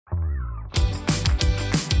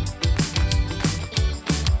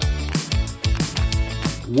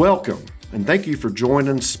Welcome, and thank you for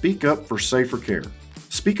joining Speak Up for Safer Care.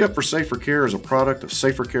 Speak Up for Safer Care is a product of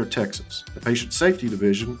Safer Care Texas, the patient safety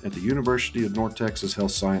division at the University of North Texas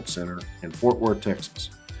Health Science Center in Fort Worth,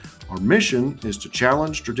 Texas. Our mission is to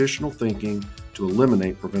challenge traditional thinking to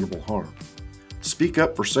eliminate preventable harm. Speak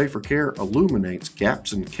Up for Safer Care illuminates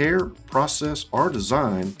gaps in care, process, or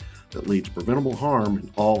design that lead to preventable harm in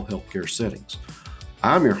all healthcare settings.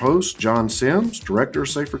 I'm your host, John Sims, Director of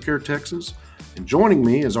Safer Care Texas, and joining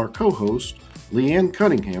me is our co-host, Leanne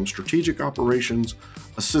Cunningham, Strategic Operations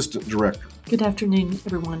Assistant Director. Good afternoon,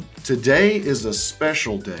 everyone. Today is a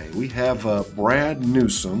special day. We have Brad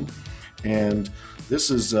Newsom, and this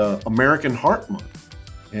is American Heart Month.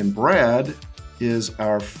 And Brad is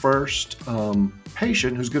our first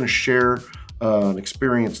patient who's going to share an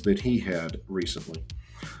experience that he had recently.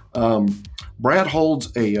 Brad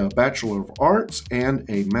holds a Bachelor of Arts and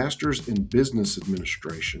a Master's in Business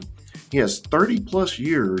Administration. He has 30 plus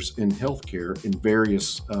years in healthcare in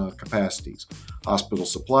various capacities: hospital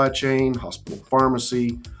supply chain, hospital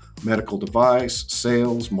pharmacy, medical device,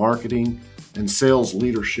 sales, marketing, and sales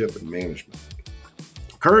leadership and management.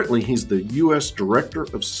 Currently, he's the U.S. Director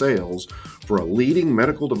of Sales for a leading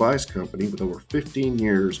medical device company with over 15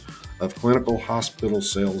 years of clinical hospital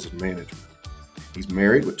sales and management. He's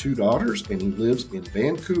married with 2 daughters, and he lives in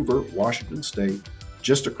Vancouver, Washington State,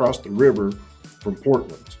 just across the river from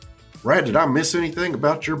Portland. Brad, did I miss anything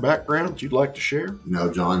about your background you'd like to share?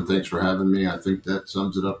 No, John, thanks for having me. I think that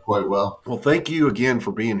sums it up quite well. Well, thank you again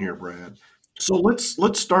for being here, Brad. So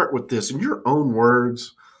let's start with this. In your own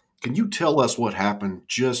words, can you tell us what happened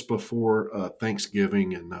just before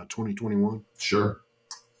Thanksgiving in 2021? Sure.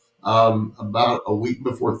 About a week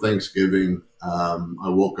before Thanksgiving, I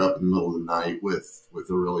woke up in the middle of the night with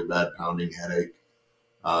a really bad pounding headache.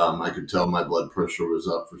 I could tell my blood pressure was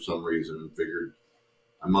up for some reason and figured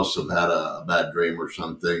I must have had a bad dream or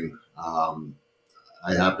something.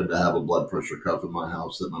 I happened to have a blood pressure cuff in my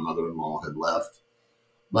house that my mother-in-law had left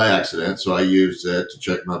by accident, so I used it to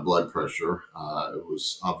check my blood pressure. It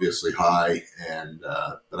was obviously high,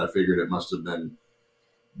 but I figured it must have been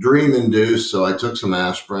dream-induced, so I took some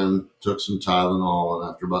aspirin, took some Tylenol,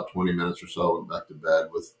 and after about 20 minutes or so, I went back to bed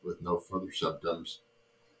with no further symptoms.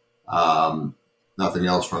 Nothing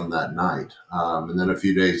else from that night. And then a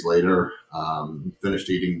few days later, finished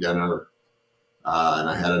eating dinner, and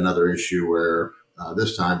I had another issue where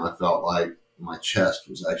this time I felt like my chest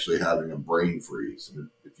was actually having a brain freeze. And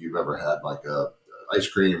if you've ever had like a ice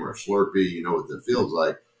cream or a Slurpee, you know what that feels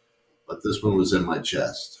like. But this one was in my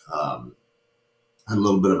chest. Had a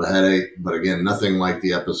little bit of a headache, but again, nothing like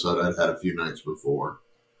the episode I'd had a few nights before.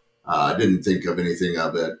 I didn't think of anything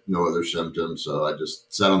of it, no other symptoms, so I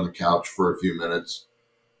just sat on the couch for a few minutes,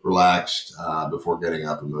 relaxed before getting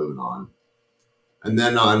up and moving on. And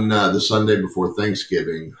then on the Sunday before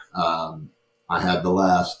Thanksgiving, I had the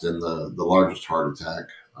last and the largest heart attack,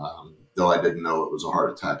 though I didn't know it was a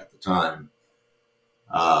heart attack at the time.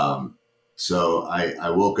 So I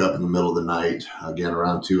woke up in the middle of the night, again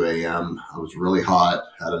around 2 a.m. I was really hot,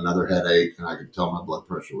 had another headache, and I could tell my blood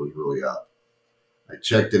pressure was really up. I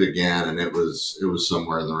checked it again, and it was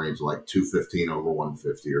somewhere in the range of like 215 over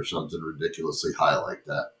 150 or something ridiculously high like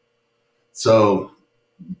that. So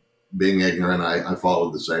being ignorant, I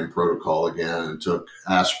followed the same protocol again and took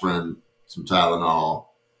aspirin, some Tylenol,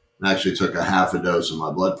 and actually took a half a dose of my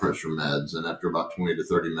blood pressure meds. And after about 20 to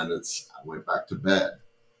 30 minutes, I went back to bed.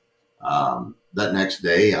 That next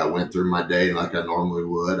day, I went through my day like I normally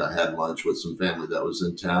would. I had lunch with some family that was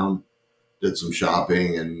in town, did some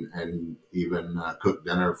shopping, and even cooked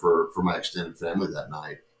dinner for my extended family that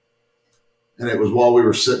night. And it was while we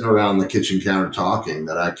were sitting around the kitchen counter talking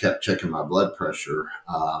that I kept checking my blood pressure.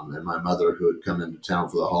 And my mother, who had come into town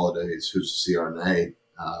for the holidays, who's a CRNA,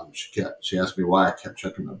 she asked me why I kept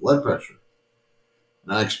checking my blood pressure.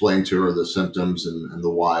 And I explained to her the symptoms and the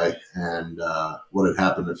why and what had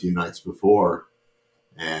happened a few nights before.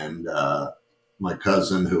 And my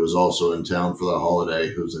cousin, who was also in town for the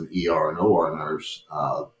holiday, who's an ER and OR nurse,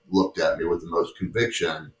 looked at me with the most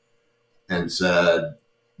conviction and said,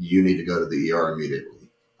 "You need to go to the ER immediately."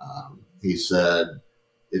 He said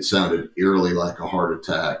it sounded eerily like a heart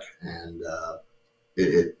attack, and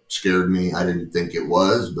it scared me. I didn't think it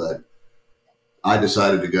was, but I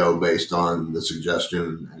decided to go based on the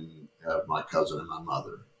suggestion of my cousin and my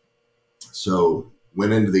mother. So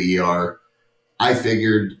went into the ER. I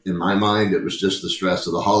figured in my mind it was just the stress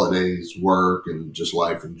of the holidays, work, and just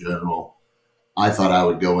life in general. I thought I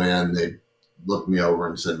would go in. They'd look me over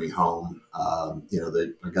and send me home.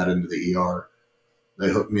 I got into the ER. They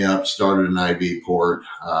hooked me up, started an IV port.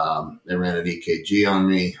 They ran an EKG on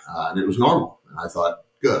me, and it was normal. And I thought,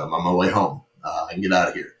 good, I'm on my way home. I can get out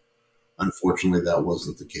of here. Unfortunately, that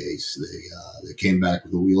wasn't the case. They came back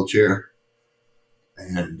with a wheelchair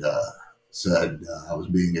and said I was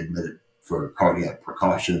being admitted for cardiac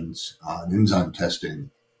precautions and enzyme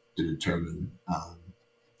testing to determine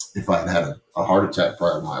if I had a heart attack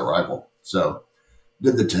prior to my arrival. So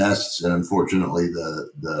did the tests, and unfortunately,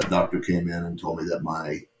 the doctor came in and told me that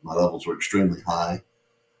my levels were extremely high.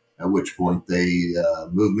 At which point they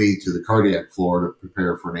moved me to the cardiac floor to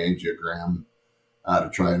prepare for an angiogram to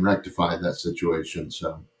try and rectify that situation.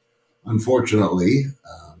 So unfortunately,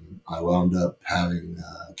 I wound up having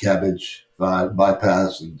cabbage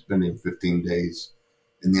bypass and spending 15 days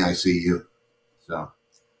in the ICU. So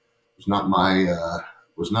it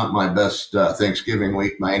was not my best Thanksgiving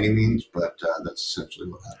week by any means, but that's essentially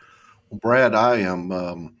what happened. Well, Brad,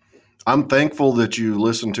 I'm thankful that you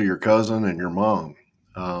listened to your cousin and your mom.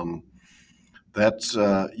 Um, that's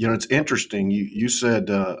it's interesting. You said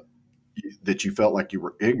that you felt like you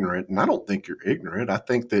were ignorant, and I don't think you're ignorant. I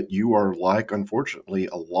think that you are like, unfortunately,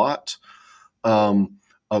 a lot of.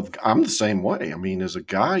 I'm the same way. I mean, as a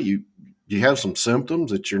guy, you have some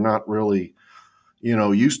symptoms that you're not really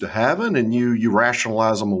used to having, and you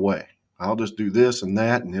rationalize them away. I'll just do this and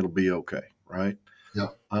that, and it'll be okay, right?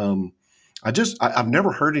 Yep. Um, I've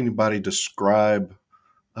never heard anybody describe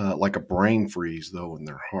like a brain freeze though in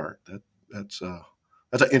their heart. That's an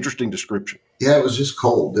interesting description. Yeah, it was just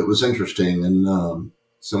cold. It was interesting, and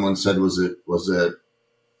someone said, "Was it?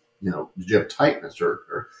 Did you have tightness,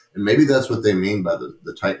 or?" And maybe that's what they mean by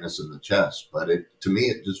the tightness in the chest. But to me,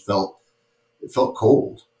 it just felt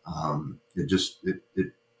cold.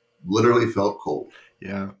 It literally felt cold.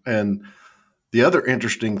 Yeah, and the other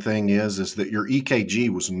interesting thing is that your EKG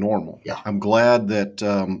was normal. Yeah. I'm glad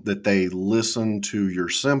that they listened to your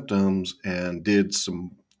symptoms and did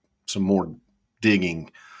some more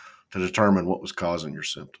digging to determine what was causing your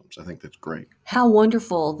symptoms. I think that's great. How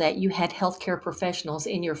wonderful that you had healthcare professionals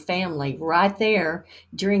in your family right there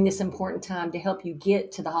during this important time to help you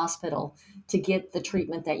get to the hospital to get the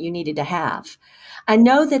treatment that you needed to have. I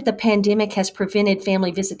know that the pandemic has prevented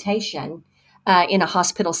family visitation in a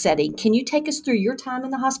hospital setting. Can you take us through your time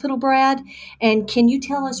in the hospital, Brad? And can you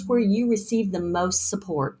tell us where you received the most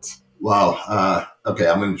support? Wow. Okay,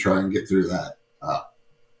 I'm going to try and get through that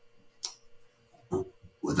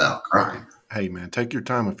without crying. Hey, man, take your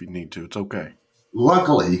time if you need to. It's okay.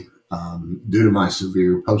 Luckily, due to my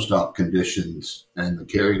severe post-op conditions and the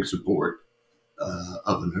caring support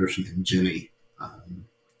of a nurse named Jenny,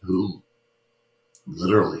 who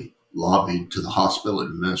literally lobbied to the hospital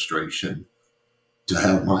administration to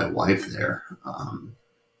have my wife there.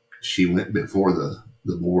 She went before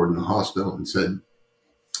the board in the hospital and said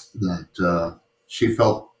that she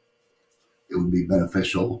felt it would be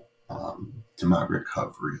beneficial to my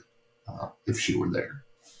recovery if she were there.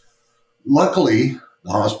 Luckily,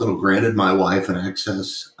 the hospital granted my wife an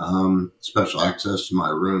special access to my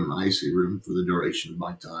room, my IC room, for the duration of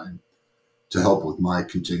my time to help with my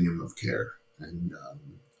continuum of care. And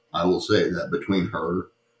I will say that between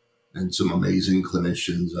her and some amazing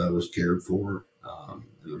clinicians, I was cared for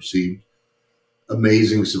and received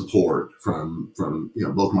amazing support from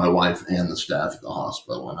both my wife and the staff at the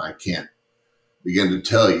hospital. And I can't begin to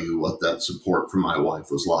tell you what that support from my wife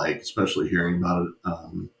was like, especially hearing about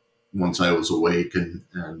it once I was awake and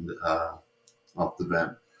off the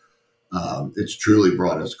vent. It's truly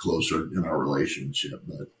brought us closer in our relationship.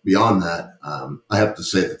 But beyond that, I have to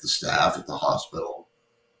say that the staff at the hospital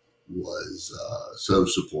was so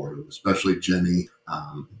supportive, especially Jenny,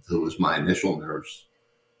 who was my initial nurse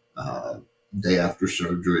day after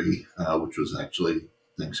surgery, which was actually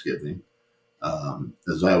Thanksgiving.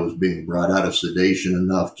 As I was being brought out of sedation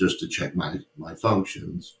enough just to check my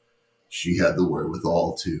functions, she had the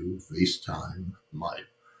wherewithal to FaceTime my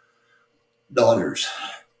daughters.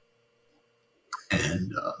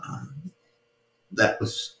 And that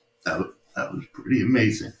was pretty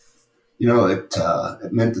amazing.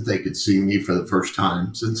 It meant that they could see me for the first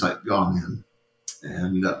time since I'd gone in.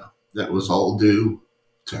 And that was all due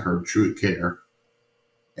to her true care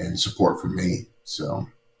and support for me. So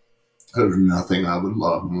there's nothing I would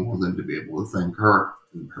love more than to be able to thank her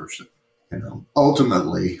in person.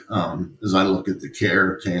 Ultimately, as I look at the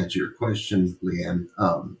care, to answer your question, Leanne,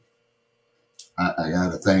 I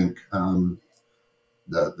got to thank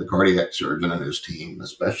the cardiac surgeon and his team,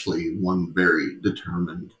 especially one very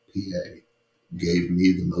determined PA, gave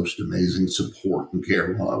me the most amazing support and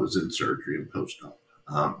care while I was in surgery and post-op.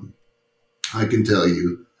 I can tell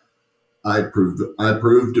you, I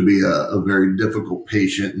proved to be a very difficult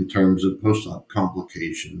patient in terms of post-op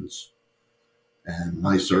complications And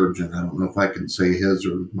my surgeon, I don't know if I can say his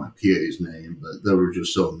or my PA's name, but they were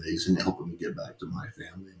just so amazing helping me get back to my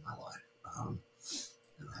family and my life.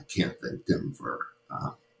 And I can't thank them for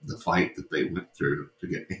the fight that they went through to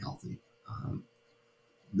get me healthy.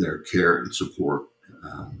 Their care and support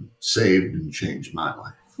saved and changed my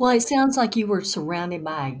life. Well, it sounds like you were surrounded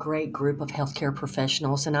by a great group of healthcare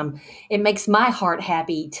professionals, and it makes my heart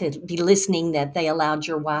happy to be listening that they allowed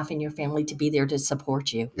your wife and your family to be there to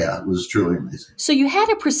support you. Yeah, it was truly amazing. So you had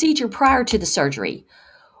a procedure prior to the surgery.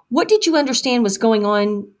 What did you understand was going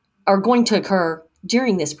on or going to occur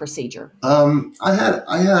during this procedure? I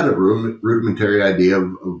had a rudimentary idea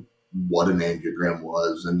of what an angiogram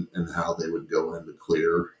was and how they would go in to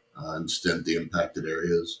clear and stent the impacted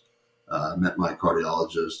areas. I met my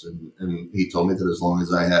cardiologist, and he told me that as long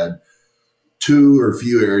as I had two or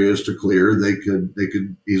few areas to clear, they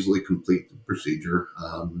could easily complete the procedure.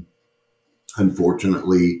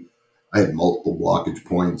 Unfortunately, I had multiple blockage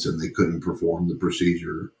points, and they couldn't perform the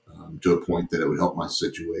procedure to a point that it would help my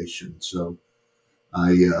situation. So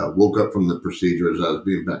I woke up from the procedure as I was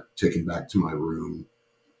being taken back to my room,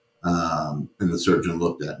 and the surgeon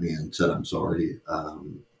looked at me and said, "I'm sorry,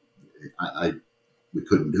 I we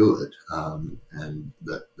couldn't do it," and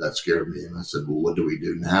that scared me. And I said, "Well, what do we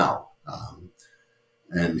do now?"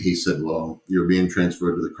 And he said, "Well, you're being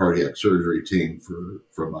transferred to the cardiac surgery team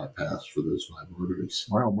for a bypass for those 5 arteries."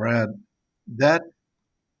 Wow, Brad, that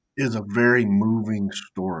is a very moving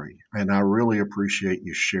story, and I really appreciate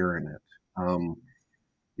you sharing it. Um,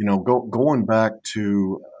 going back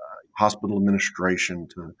to hospital administration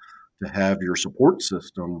to have your support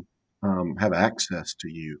system have access to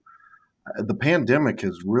you. The pandemic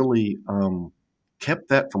has really kept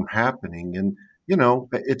that from happening, and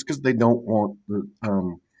it's because they want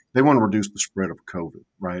to reduce the spread of COVID,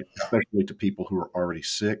 right? Especially to people who are already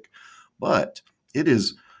sick. But it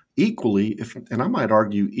is equally, if and I might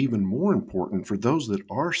argue even more important for those that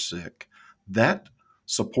are sick. That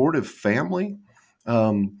supportive family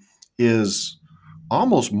is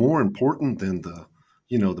almost more important than the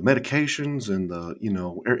medications and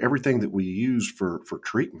everything that we use for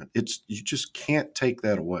treatment. It's You just can't take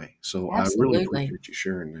that away. So I really Absolutely. appreciate you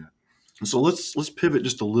sharing that. So let's pivot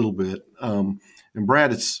just a little bit. And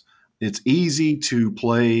Brad, it's easy to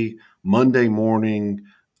play Monday morning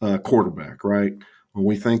quarterback, right? When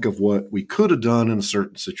we think of what we could have done in a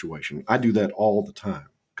certain situation. I do that all the time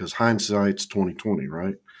because hindsight's 2020,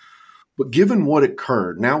 right? But given what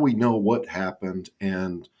occurred, now we know what happened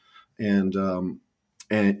and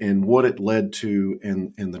and what it led to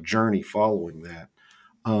and the journey following that.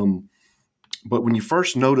 Um, but when you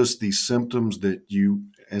first noticed these symptoms that you,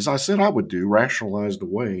 as I said, I would do, rationalized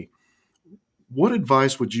away, what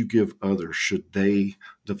advice would you give others should they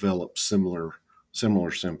develop similar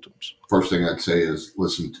symptoms? First thing I'd say is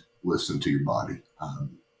listen to your body.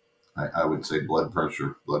 I would say blood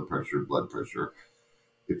pressure, blood pressure, blood pressure.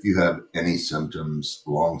 If you have any symptoms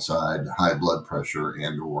alongside high blood pressure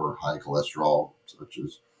and or high cholesterol, such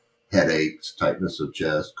as headaches, tightness of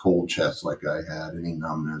chest, cold chest like I had, any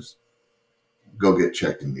numbness, go get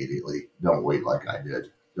checked immediately. Don't wait like I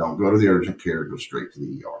did. Don't go to the urgent care. Go straight to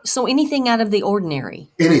the ER. So anything out of the ordinary?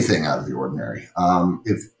 Anything out of the ordinary.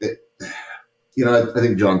 If it, I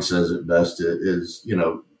think John says it best. It is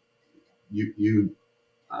you.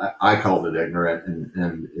 I called it ignorant,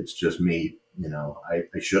 and it's just me.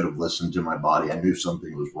 I should have listened to my body. I knew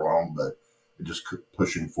something was wrong, but I just kept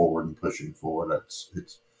pushing forward and pushing forward.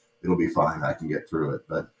 It'll be fine. I can get through it.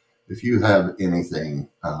 But if you have anything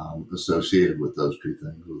associated with those two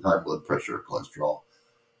things, with high blood pressure or cholesterol,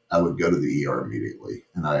 I would go to the ER immediately.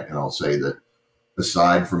 And I'll say that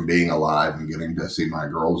aside from being alive and getting to see my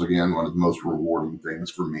girls again, one of the most rewarding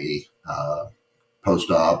things for me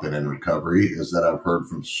post-op and in recovery is that I've heard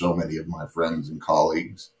from so many of my friends and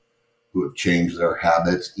colleagues who have changed their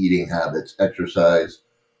habits, eating habits, exercise,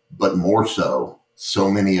 but more so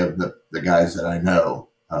many of the guys that I know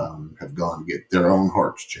have gone to get their own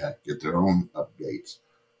hearts checked, get their own updates.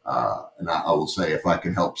 And I will say, if I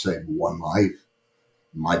can help save one life,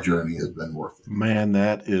 my journey has been worth it. Man,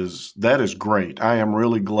 that is great. I am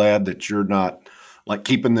really glad that you're not like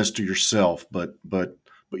keeping this to yourself, but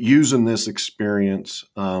using this experience,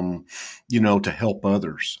 to help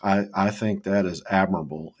others. I think that is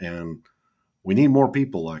admirable, and we need more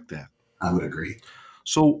people like that. I would agree.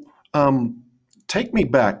 So, take me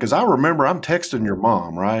back because I remember I'm texting your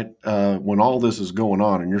mom, right, when all this is going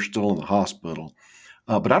on, and you're still in the hospital.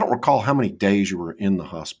 But I don't recall how many days you were in the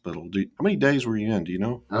hospital. How many days were you in? Do you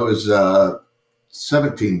know? I was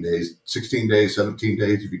 17 days, 16 days, 17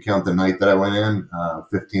 days, if you count the night that I went in.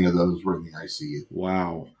 15 of those were in the ICU.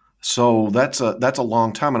 Wow. So that's a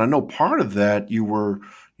long time, and I know part of that you were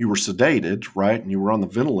sedated, right, and you were on the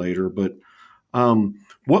ventilator. But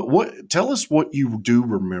what tell us what you do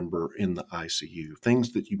remember in the ICU?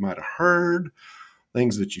 Things that you might have heard,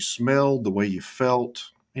 things that you smelled, the way you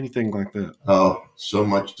felt, anything like that. Oh, so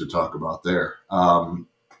much to talk about there.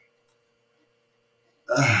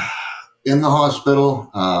 In the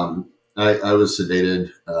hospital, I was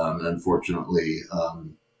sedated, and unfortunately,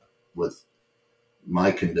 with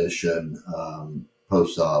my condition,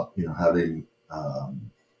 post-op, having,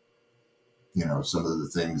 some of the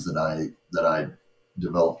things that I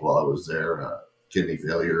developed while I was there, kidney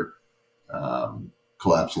failure,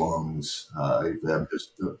 collapsed lungs. I've had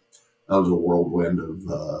that was a whirlwind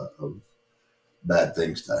of bad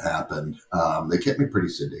things that happened. They kept me pretty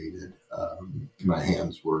sedated. My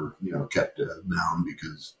hands were, kept down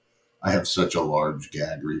because I have such a large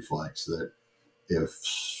gag reflex that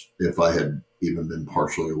if I had even been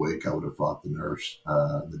partially awake, I would have fought the nurse,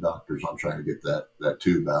 the doctors on trying to get that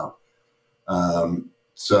tube out.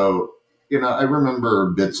 So, I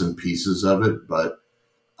remember bits and pieces of it, but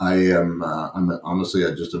I'm honestly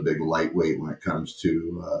just a big lightweight when it comes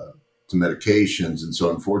to medications. And so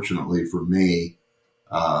unfortunately for me,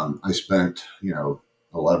 I spent,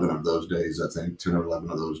 11 of those days, I think 10 or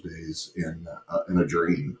 11 of those days in a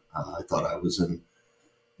dream. I thought I was in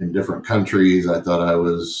different countries. I thought I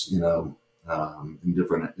was, in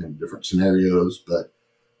different scenarios. But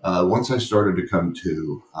once I started to come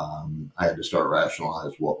to, I had to start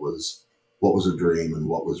rationalize what was a dream and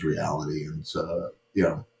what was reality. And so,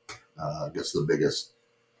 I guess the biggest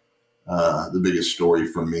story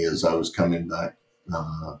for me as I was coming back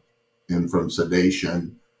in from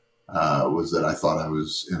sedation was that I thought I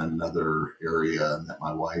was in another area and that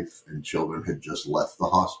my wife and children had just left the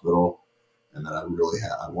hospital, and that I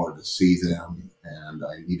wanted to see them, and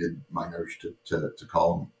I needed my nurse to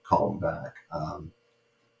call them back.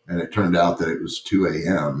 And it turned out that it was 2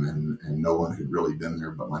 a.m. and no one had really been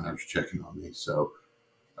there but my nurse checking on me. So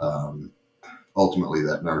um, ultimately,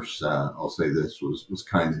 that nurse, I'll say this, was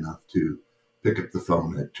kind enough to pick up the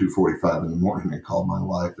phone at 2:45 in the morning and call my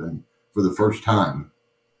wife. And for the first time,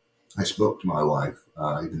 I spoke to my wife,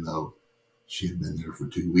 even though she had been there for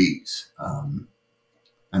 2 weeks, and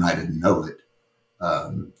I didn't know it.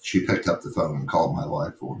 She picked up the phone and called my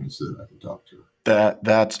wife for me so that I could talk to her.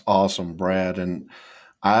 That's awesome, Brad. And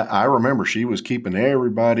I remember she was keeping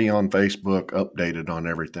everybody on Facebook updated on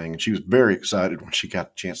everything, and she was very excited when she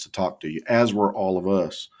got a chance to talk to you, as were all of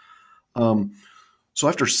us. Um, so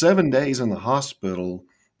after 7 days in the hospital,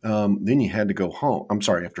 then you had to go home. I'm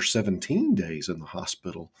sorry, after 17 days in the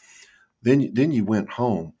hospital, then you went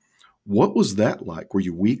home. What was that like? Were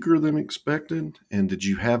you weaker than expected, and did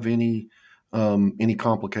you have any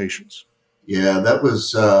complications? Yeah, that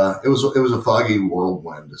was it was a foggy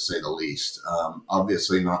whirlwind to say the least.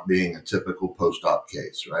 Obviously, not being a typical post-op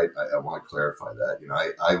case, right? I want to clarify that.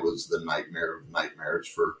 I was the nightmare of nightmares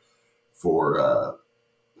for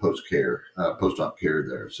post-op care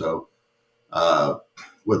there. So uh,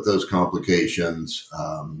 with those complications,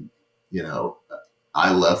 you know,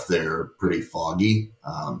 I left there pretty foggy.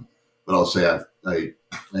 But I'll say I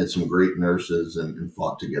had some great nurses and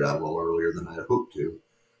fought to get out a little earlier than I had hoped to,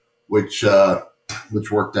 which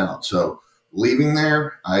which worked out. So leaving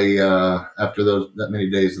there, I after that many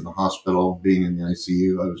days in the hospital, being in the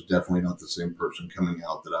ICU, I was definitely not the same person coming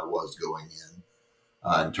out that I was going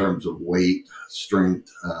in terms of weight,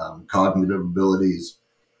 strength, cognitive abilities.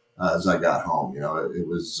 As I got home, it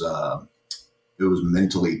was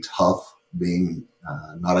mentally tough being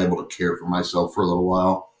not able to care for myself for a little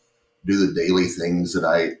while, do the daily things that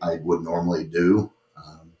I would normally do.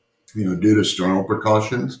 Due to sternal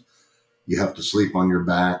precautions, you have to sleep on your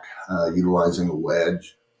back, utilizing a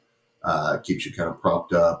wedge. Keeps you kind of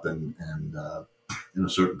propped up and in a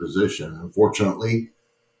certain position. Unfortunately,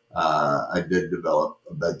 I did develop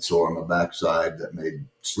a bed sore on my backside that made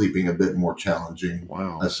sleeping a bit more challenging.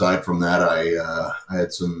 Wow. Aside from that, I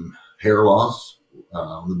had some hair loss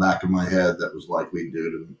on the back of my head that was likely due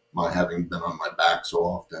to my having been on my back so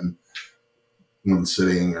often when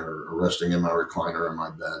sitting or resting in my recliner in my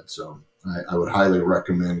bed. So I would highly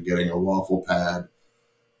recommend getting a waffle pad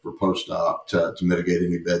for post-op to mitigate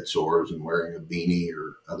any bed sores, and wearing a beanie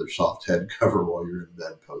or other soft head cover while you're in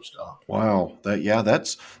bed post-op. Wow.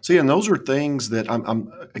 That's see, and those are things that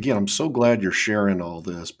I'm so glad you're sharing all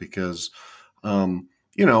this because,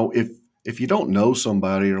 if you don't know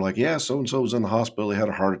somebody, you're like, yeah, so and so was in the hospital, they had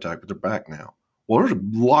a heart attack, but they're back now. Well, there's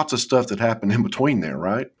lots of stuff that happened in between there,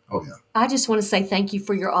 right? Oh yeah. I just want to say thank you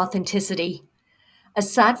for your authenticity.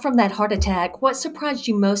 Aside from that heart attack, what surprised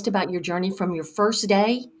you most about your journey from your first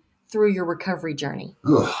day through your recovery journey?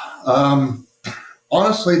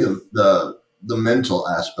 Honestly, the mental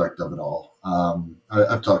aspect of it all.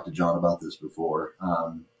 I've talked to John about this before.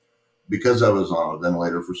 Because I was on a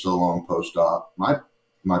ventilator for so long post-op, my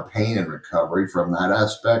pain and recovery from that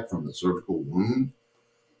aspect, from the surgical wound,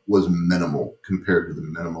 was minimal compared to the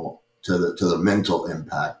mental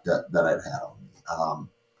impact that I'd had on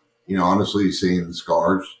me. Honestly, seeing the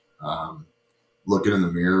scars, looking in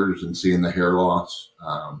the mirrors and seeing the hair loss.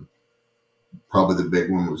 Probably the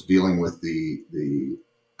big one was dealing with the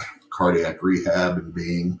cardiac rehab and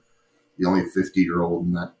being the only 50-year-old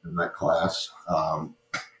in that class.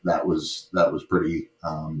 That was pretty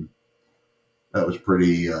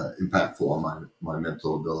impactful on my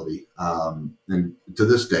mental ability. And to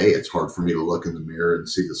this day, it's hard for me to look in the mirror and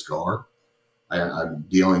see the scar. I'm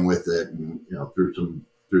dealing with it, and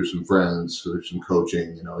through some friends, through some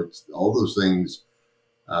coaching. It's all those things.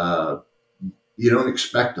 You don't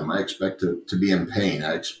expect them. I expect to be in pain.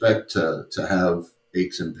 I expect to have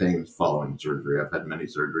aches and pains following surgery. I've had many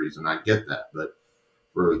surgeries, and I get that. But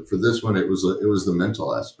for this one, it was the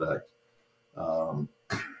mental aspect.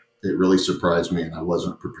 It really surprised me, and I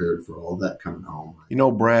wasn't prepared for all that coming home.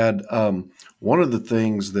 Brad, one of the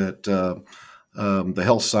things that the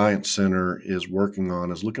Health Science Center is working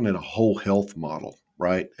on is looking at a whole health model,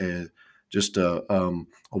 right? Just a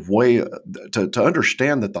way to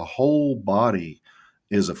understand that the whole body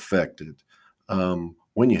is affected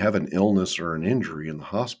when you have an illness or an injury in the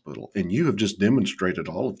hospital. And you have just demonstrated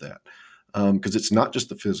all of that. Because it's not just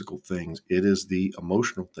the physical things, it is the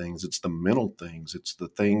emotional things, it's the mental things, it's the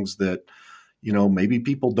things that, maybe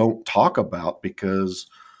people don't talk about because,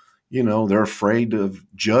 they're afraid of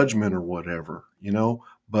judgment or whatever,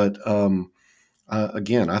 But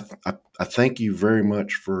again, I thank you very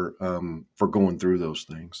much for going through those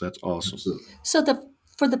things. That's awesome. Absolutely.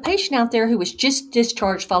 For the patient out there who was just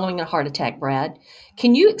discharged following a heart attack, Brad,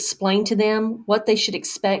 can you explain to them what they should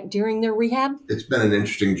expect during their rehab? It's been an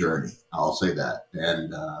interesting journey. I'll say that.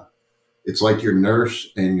 And it's like your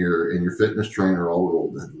nurse and your fitness trainer all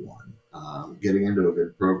rolled into one. Getting into a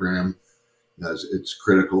good program, it's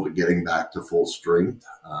critical to getting back to full strength,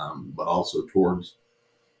 but also towards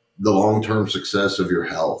the long-term success of your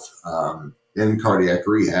health. In cardiac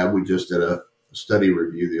rehab, we just did a study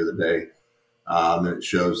review the other day. And it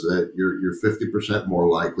shows that you're 50% more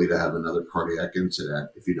likely to have another cardiac incident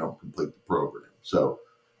if you don't complete the program. So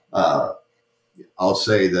I'll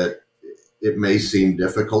say that it may seem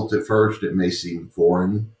difficult at first. It may seem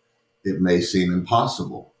foreign. It may seem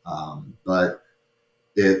impossible. But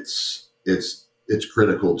it's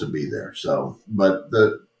critical to be there. So, but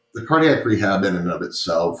the cardiac rehab in and of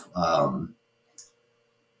itself,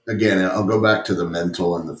 again, I'll go back to the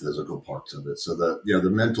mental and the physical parts of it. So the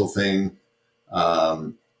mental thing,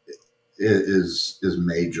 is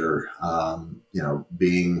major.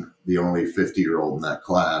 Being the only 50-year-old in that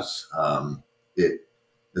class,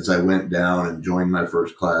 as I went down and joined my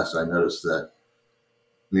first class, I noticed that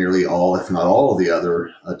nearly all, if not all, of the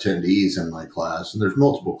other attendees in my class, and there's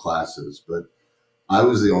multiple classes, but I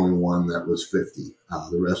was the only one that was 50.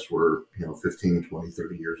 The rest were, 15, 20,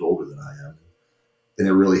 30 years older than I am. And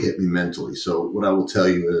it really hit me mentally. So what I will tell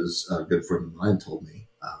you is a good friend of mine told me,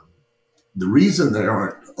 the reason there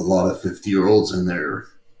aren't a lot of 50-year-olds in there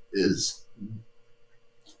is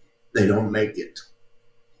they don't make it.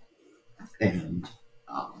 And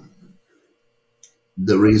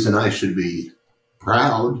the reason I should be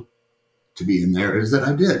proud to be in there is that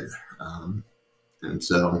I did. And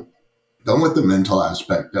so don't let the mental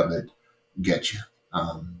aspect of it get you.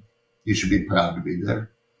 You should be proud to be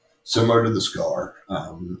there. Similar to the scar,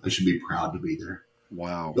 I should be proud to be there.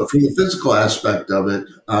 Wow. But from the physical aspect of it,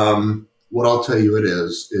 what I'll tell you it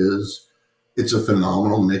is it's a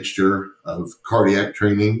phenomenal mixture of cardiac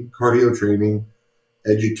training, cardio training,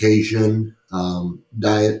 education,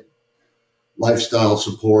 diet, lifestyle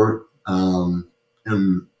support. And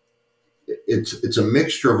it's a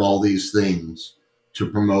mixture of all these things to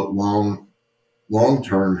promote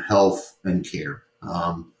long-term health and care.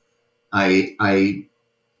 I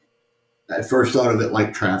first thought of it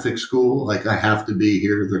like traffic school, like I have to be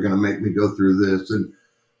here. They're going to make me go through this. And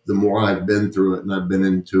the more I've been through it, and I've been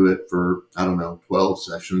into it for, 12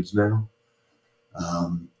 sessions now,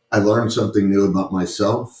 I learned something new about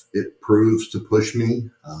myself. It proves to push me.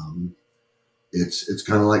 It's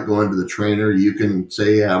kind of like going to the trainer. You can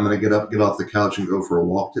say, yeah, I'm going to get off the couch and go for a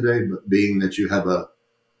walk today. But being that you have a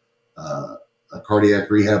cardiac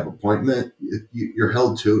rehab appointment, you're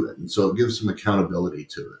held to it. And so it gives some accountability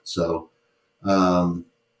to it. So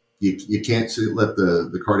you can't let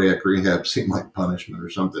the cardiac rehab seem like punishment or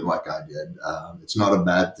something like I did. It's not a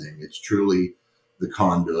bad thing. It's truly the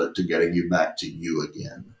conduit to getting you back to you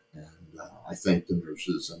again. And I thank the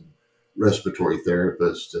nurses and respiratory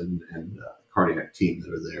therapists and cardiac team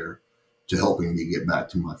that are there to helping me get back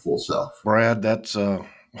to my full self. Brad, that's a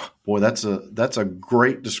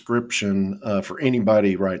great description for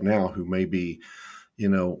anybody right now who may be,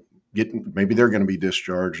 maybe they're going to be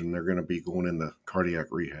discharged and they're going to be going into cardiac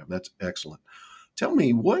rehab. That's excellent. Tell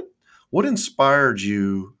me what inspired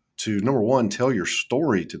you to, number one, tell your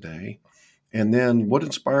story today, and then what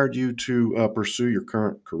inspired you to pursue your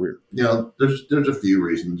current career? There's a few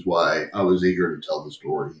reasons why I was eager to tell the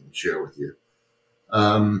story and share with you.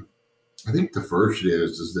 I think the first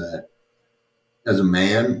is that as a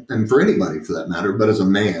man, and for anybody for that matter, but as a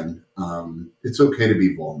man, it's okay to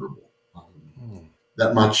be vulnerable.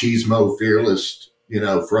 That machismo, fearless,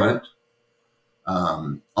 front.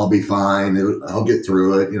 I'll be fine. I'll get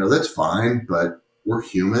through it. That's fine, but we're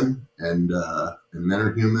human, and men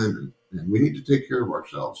are human, and we need to take care of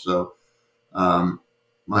ourselves. So,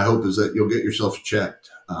 my hope is that you'll get yourself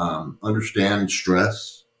checked, understand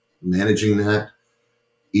stress, managing that,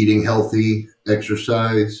 eating healthy,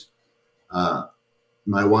 exercise.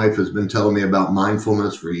 My wife has been telling me about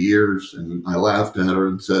mindfulness for years, and I laughed at her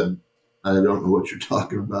and said, I don't know what you're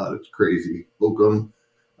talking about. It's crazy. Welcome.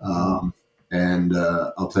 And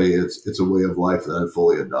I'll tell you, it's a way of life that I've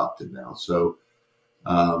fully adopted now. So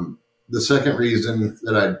the second reason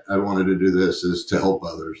that I wanted to do this is to help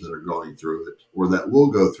others that are going through it or that will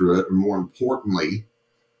go through it. And more importantly,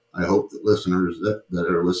 I hope that listeners that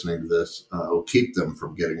are listening to this will keep them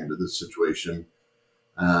from getting into this situation.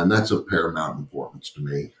 And that's of paramount importance to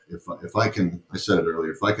me. If I can, I said it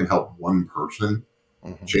earlier, if I can help one person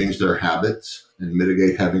change their habits and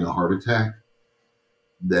mitigate having a heart attack,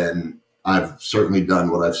 then I've certainly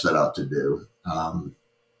done what I've set out to do.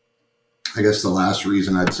 I guess the last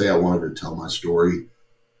reason I'd say I wanted to tell my story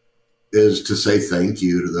is to say thank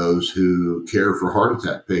you to those who care for heart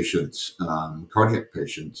attack patients, cardiac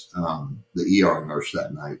patients, the ER nurse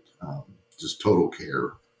that night, just total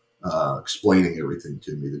care, explaining everything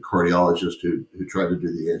to me. The cardiologist who tried to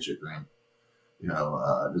do the angiogram,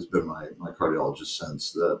 has been my cardiologist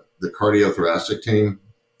since. The cardiothoracic team,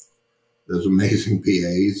 those amazing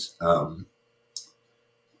PAs.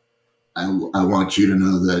 I want you to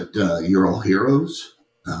know that you're all heroes.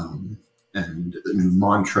 And the new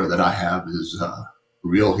mantra that I have is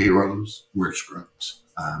real heroes wear scrubs.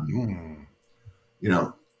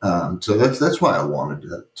 So that's why I wanted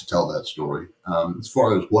to tell that story. As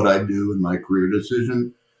far as what I do in my career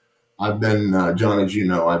decision, I've been, John, as you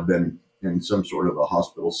know, I've been in some sort of a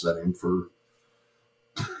hospital setting for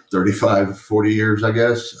 35, 40 years, I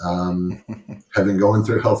guess, having gone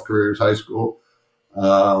through health careers, high school.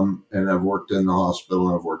 And I've worked in the hospital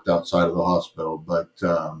and I've worked outside of the hospital, but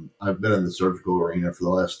I've been in the surgical arena for the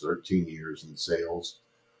last 13 years in sales.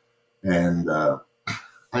 And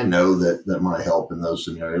I know that my help in those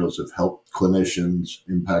scenarios have helped clinicians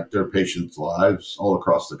impact their patients' lives all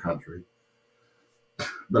across the country.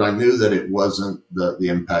 But I knew that it wasn't the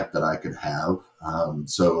impact that I could have.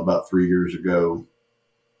 So about 3 years ago,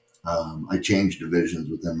 I changed divisions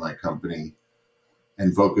within my company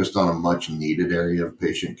and focused on a much needed area of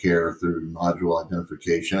patient care through nodule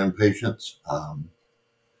identification in patients.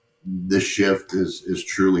 This shift is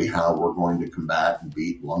truly how we're going to combat and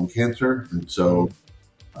beat lung cancer. And so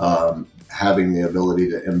having the ability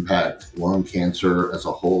to impact lung cancer as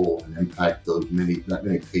a whole and impact that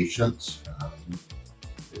many patients,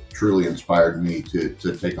 it truly inspired me to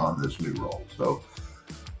take on this new role. So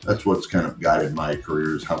that's what's kind of guided my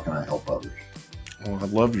career, is how can I help others? Well, I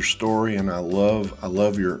love your story, and I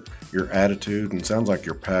love your attitude, and it sounds like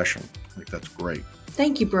your passion. I think that's great.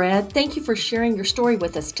 Thank you, Brad. Thank you for sharing your story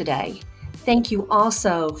with us today. Thank you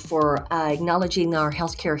also for acknowledging our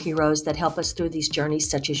healthcare heroes that help us through these journeys,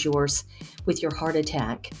 such as yours with your heart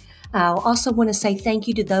attack. I also want to say thank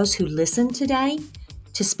you to those who listened today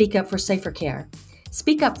to Speak Up for Safer Care.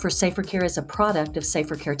 Speak Up for Safer Care is a product of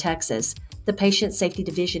Safer Care Texas, the Patient Safety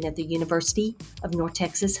Division at the University of North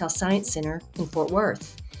Texas Health Science Center in Fort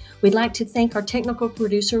Worth. We'd like to thank our technical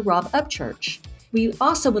producer, Rob Upchurch. We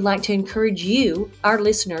also would like to encourage you, our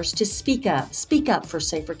listeners, to speak up for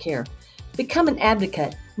safer care. Become an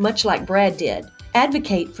advocate, much like Brad did.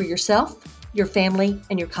 Advocate for yourself, your family,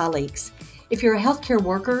 and your colleagues. If you're a healthcare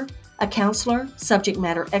worker, a counselor, subject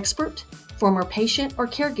matter expert, former patient or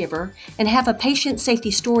caregiver, and have a patient safety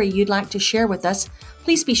story you'd like to share with us,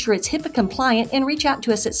 please be sure it's HIPAA compliant and reach out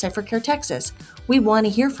to us at Safer Care Texas. We want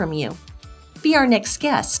to hear from you. Be our next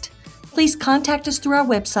guest. Please contact us through our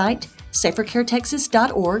website,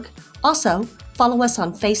 safercaretexas.org. Also, follow us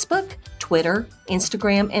on Facebook, Twitter,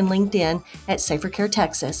 Instagram, and LinkedIn at Safer Care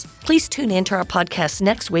Texas. Please tune in to our podcast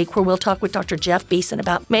next week where we'll talk with Dr. Jeff Beeson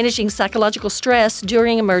about managing psychological stress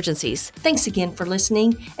during emergencies. Thanks again for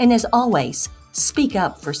listening, and as always, speak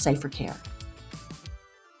up for safer care.